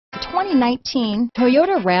2019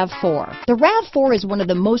 Toyota RAV4. The RAV4 is one of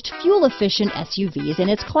the most fuel-efficient SUVs in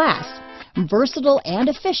its class. Versatile and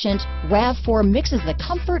efficient, RAV4 mixes the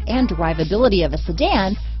comfort and drivability of a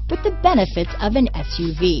sedan with the benefits of an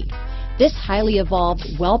SUV. This highly evolved,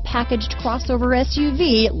 well-packaged crossover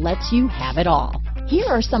SUV lets you have it all. Here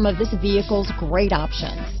are some of this vehicle's great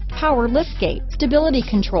options: power liftgate, stability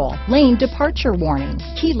control, lane departure warning,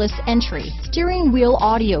 keyless entry, steering wheel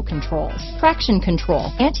audio controls, traction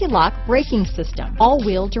control, anti-lock braking system,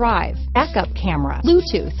 all-wheel drive, backup camera,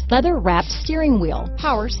 Bluetooth, leather-wrapped steering wheel,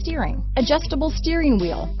 power steering, adjustable steering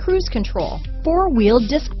wheel, cruise control, four-wheel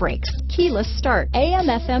disc brakes, keyless start,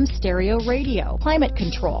 AM/FM stereo radio, climate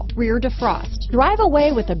control, rear defrost. Drive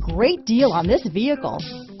away with a great deal on this vehicle.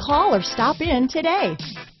 Call or stop in today.